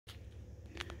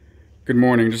Good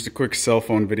morning, just a quick cell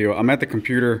phone video. I'm at the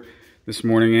computer this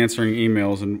morning answering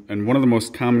emails, and one of the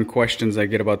most common questions I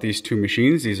get about these two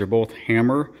machines, these are both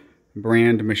Hammer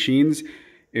brand machines,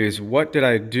 is what did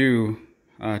I do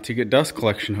to get dust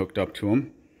collection hooked up to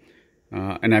them?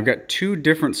 And I've got two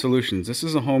different solutions. This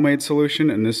is a homemade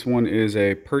solution and this one is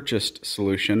a purchased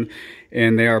solution,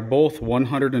 and they are both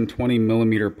 120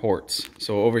 millimeter ports.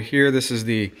 So over here, this is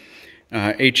the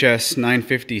HS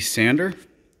 950 sander,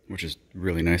 which is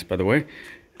really nice, by the way.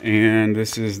 And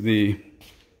this is the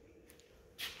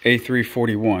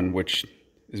A3-41, which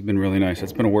has been really nice.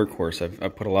 It's been a workhorse.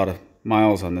 I've put a lot of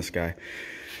miles on this guy.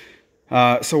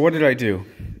 So what did I do?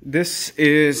 This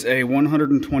is a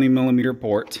 120 millimeter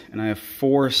port, and I have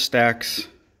a stack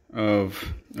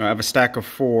of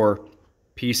 4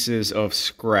 pieces of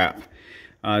scrap.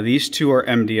 These two are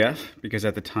MDF, because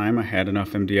at the time I had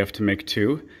enough MDF to make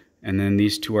 2. And then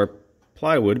these two are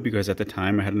plywood, because at the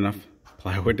time I had enough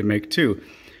plywood to make 2.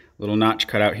 Little notch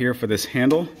cut out here for this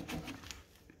handle.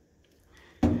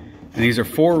 And these are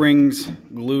 4 rings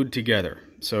glued together.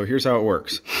 So here's how it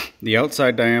works. The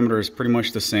outside diameter is pretty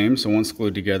much the same, so once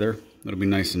glued together, it'll be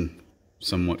nice and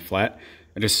somewhat flat.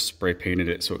 I just spray painted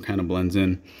it so it kind of blends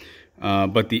in.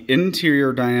 But the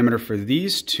interior diameter for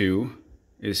these two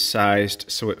is sized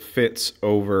so it fits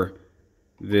over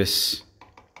this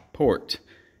port.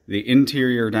 The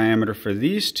interior diameter for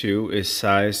these two is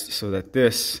sized so that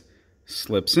this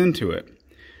slips into it.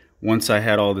 Once I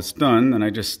had all this done, then I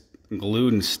just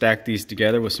glued and stacked these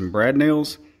together with some brad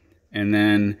nails, and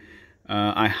then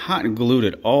I hot glued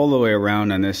it all the way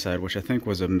around on this side, which I think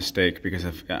was a mistake, because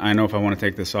I know if I want to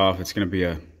take this off, it's going to be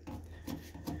a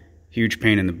huge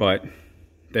pain in the butt.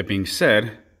 That being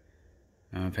said,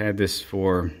 I've had this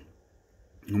for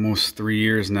almost 3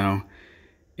 years now,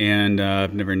 and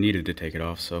I've never needed to take it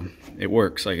off, so it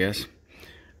works, I guess.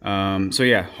 So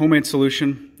yeah, homemade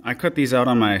solution. I cut these out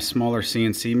on my smaller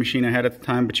CNC machine I had at the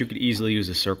time, but you could easily use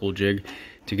a circle jig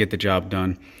to get the job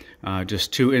done.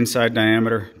 Just 2 inside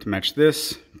diameter to match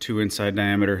this, 2 inside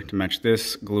diameter to match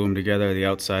this, glue them together. The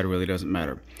outside really doesn't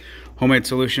matter. Homemade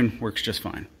solution works just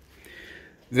fine.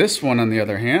 This one, on the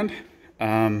other hand,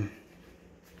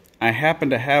 I happen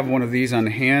to have one of these on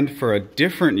hand for a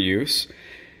different use,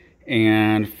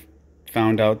 and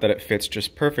found out that it fits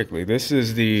just perfectly. This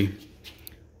is the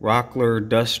Rockler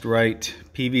Dust Right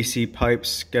PVC pipe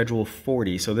Schedule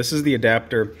 40. So this is the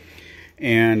adapter,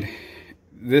 and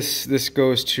this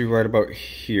goes to right about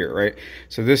here, right?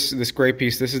 So this gray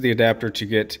piece, this is the adapter to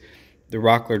get the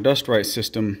Rockler Dust Right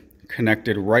system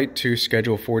connected right to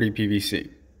Schedule 40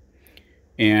 PVC.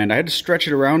 And I had to stretch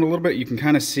it around a little bit. You can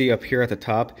kind of see up here at the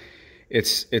top,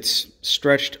 it's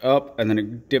stretched up and then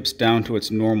it dips down to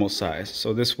its normal size.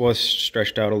 So this was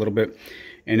stretched out a little bit,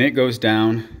 and it goes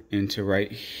down into right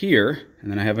here.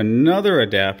 And then I have another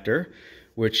adapter,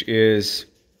 which is,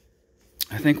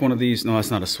 I think one of these, no, that's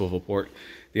not a swivel port.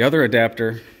 The other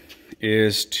adapter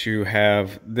is to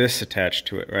have this attached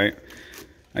to it, right?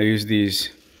 I use these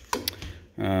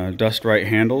Dust Right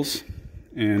handles,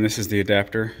 and this is the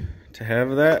adapter to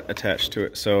have that attached to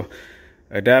it. So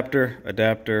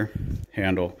adapter,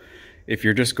 handle. If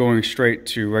you're just going straight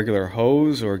to regular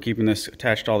hose or keeping this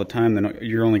attached all the time, then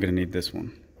you're only going to need this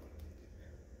one.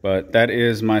 But that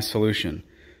is my solution.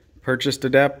 Purchased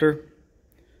adapter,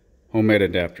 homemade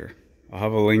adapter. I'll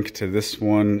have a link to this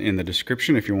one in the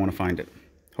description if you want to find it.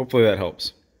 Hopefully that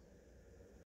helps.